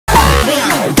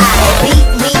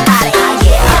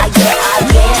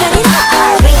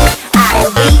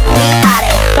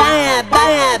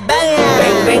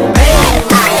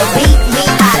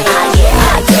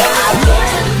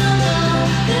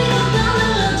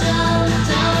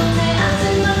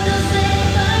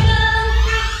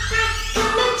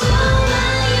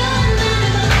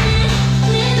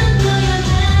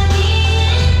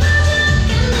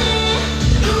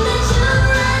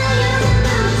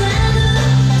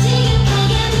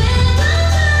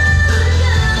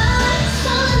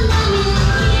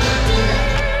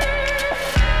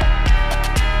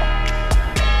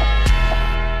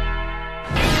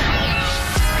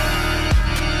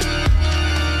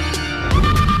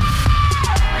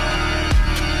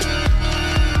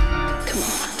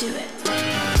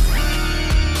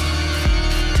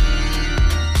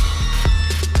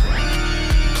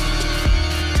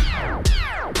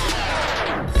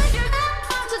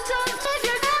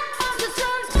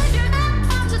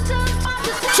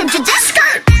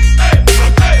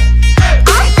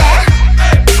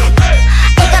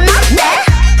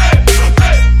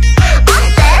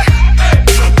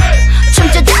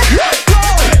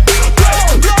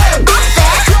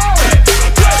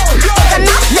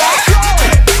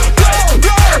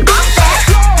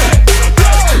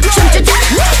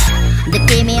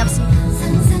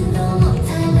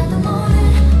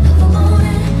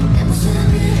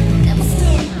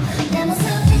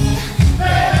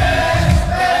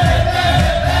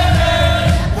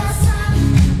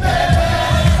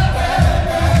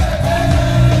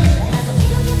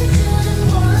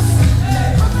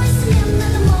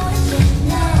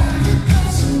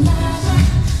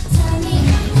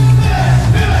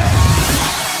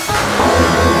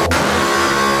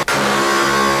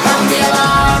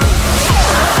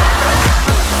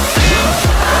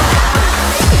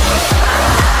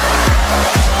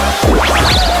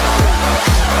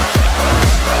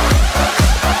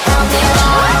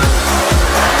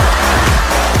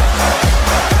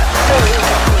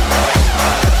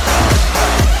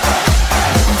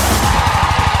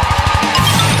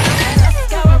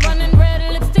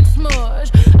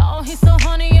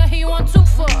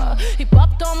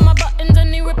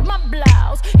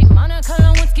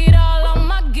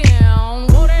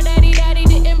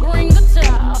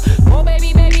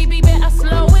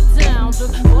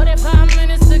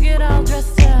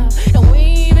ourselves, and we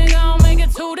ain't even gonna make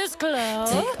it to this club.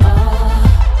 Take all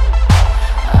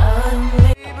of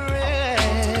me.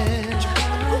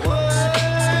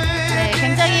 네,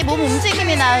 굉장히 몸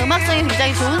움직임이나 음악성이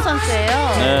굉장히 좋은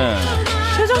선수예요. 네.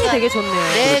 표정이 되게 좋네요.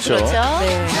 네, 그렇죠. 그렇죠.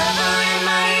 네.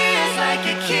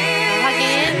 확인.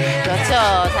 그렇죠.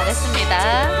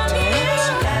 잘했습니다.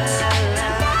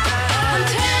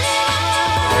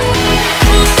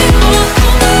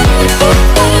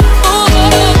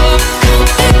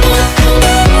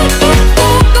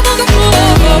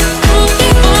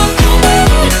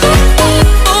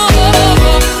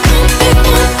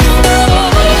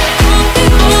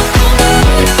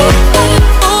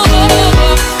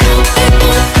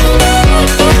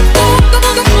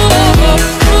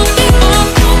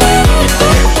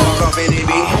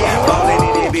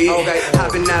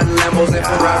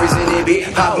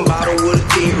 Popping bottle with a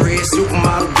big red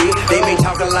supermodel bitch. They may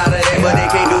talk a lot of that, but they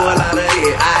can't do a lot of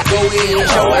it. I go in and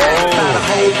show out, find a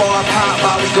whole bar, pop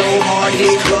bottles, go hard,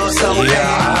 hit club so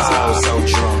packed. I was so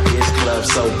drunk, this club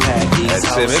so packed. These hoes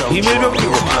so drunk, this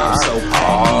club so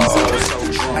packed. These hoes so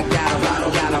drunk. I got a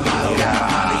bottle, got a bottle, got a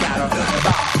bottle, got a bottle.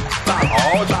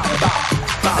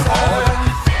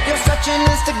 You're such an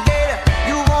instigator.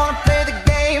 You wanna play the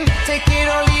game, take it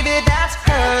or leave it. That's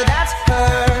her, that's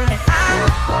her.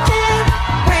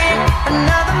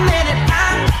 Another minute,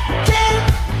 I can't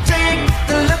take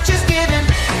the look she's giving.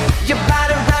 Your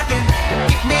body rocking,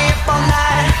 keep me up all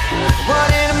night. One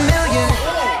in a million.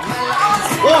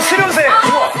 오, 실험새.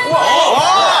 우와.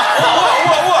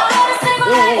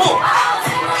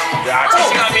 야,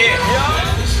 자신감이.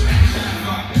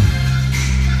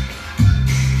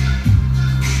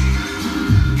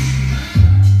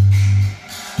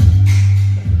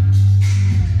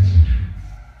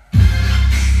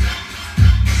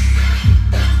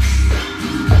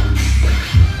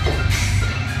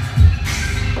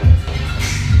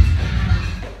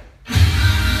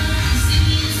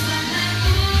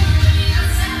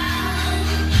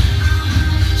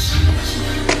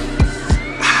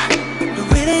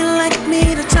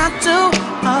 Not too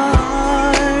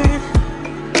hard,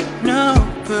 no,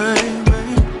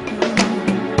 baby.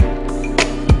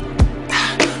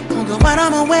 Won't go out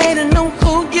of my way to know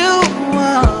who you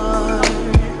are.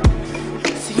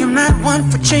 See, I'm not one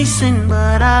for chasing,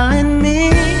 but I'll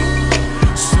admit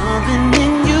something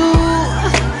in you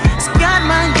has got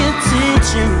my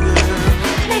attention, girl.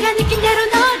 내가 느낀 대로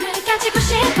너를 가지고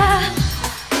싶어.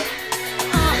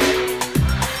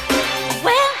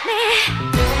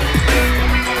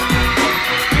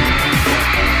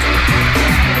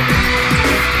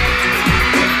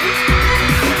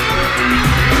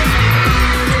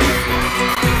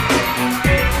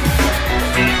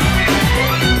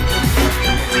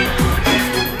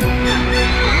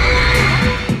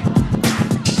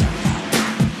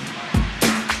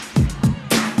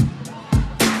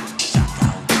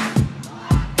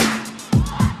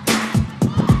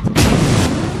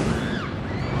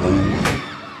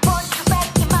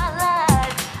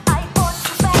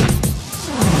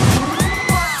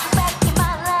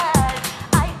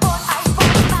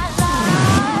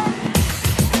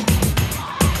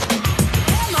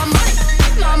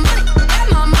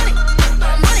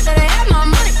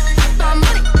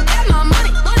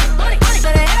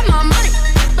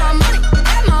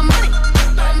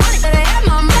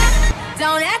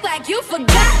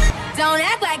 Don't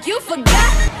act like you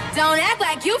forgot. Don't act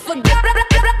like you forgot.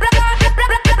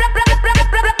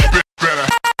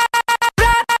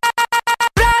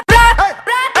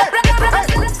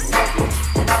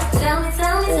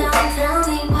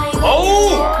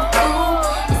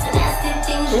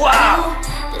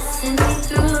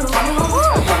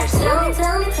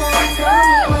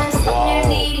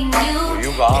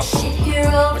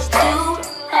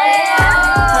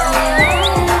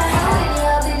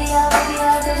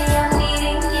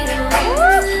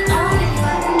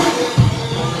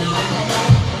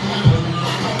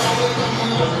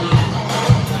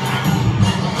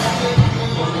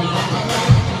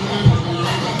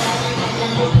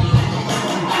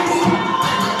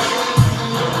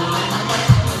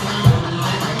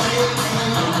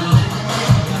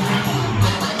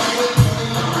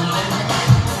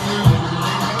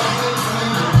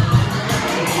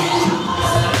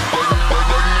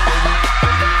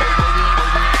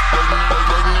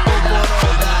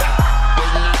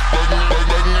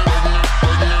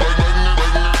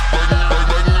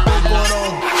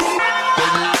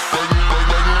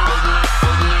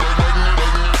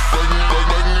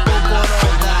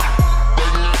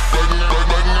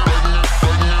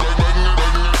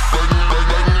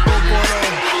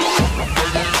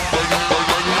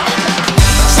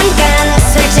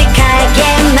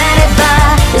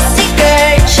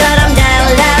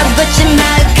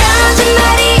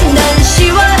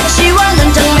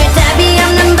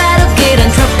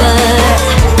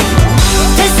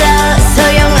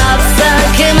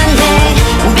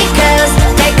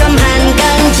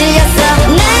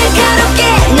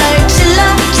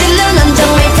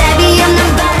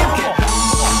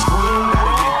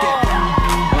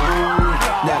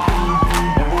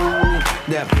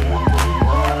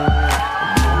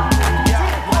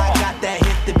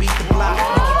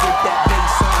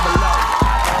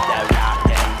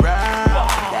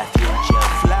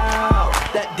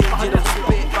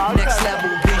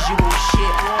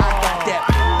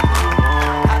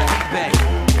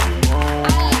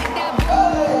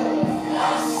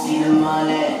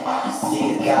 money,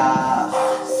 see the car,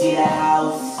 see the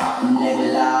house, live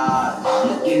it large.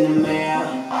 Look in the mirror,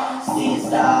 see a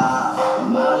star.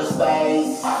 I'm out of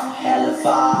space, hella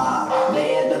far.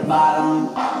 Lay at the bottom,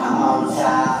 I'm on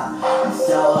top. I'm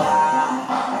so high,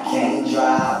 I can't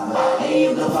drop. And you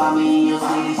can find me in your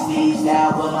city, steez down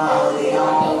with my hoodie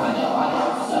on. I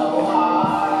know, so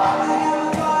hard.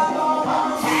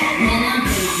 Man, I'm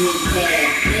busy dead.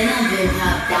 Man, I'm been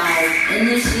hopped out. And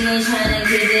if she ain't tryna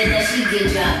get it, then she get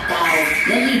dropped out.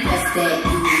 Let me bust that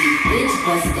booty, bitch,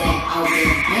 bust that open.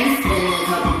 I ain't spending a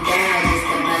couple dollars just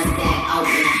to bust that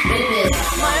open. Rip it.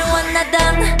 뭘 원하던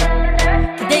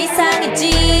그대 이상이지.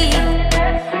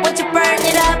 Won't you burn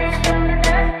it up?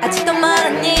 아직도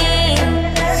멀었니?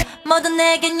 모두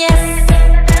내겐 yes.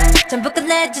 전부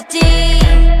끝내주지.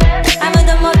 아무도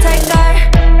못할걸.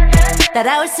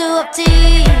 따라올 수 없지.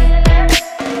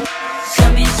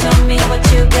 Show me what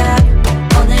you got.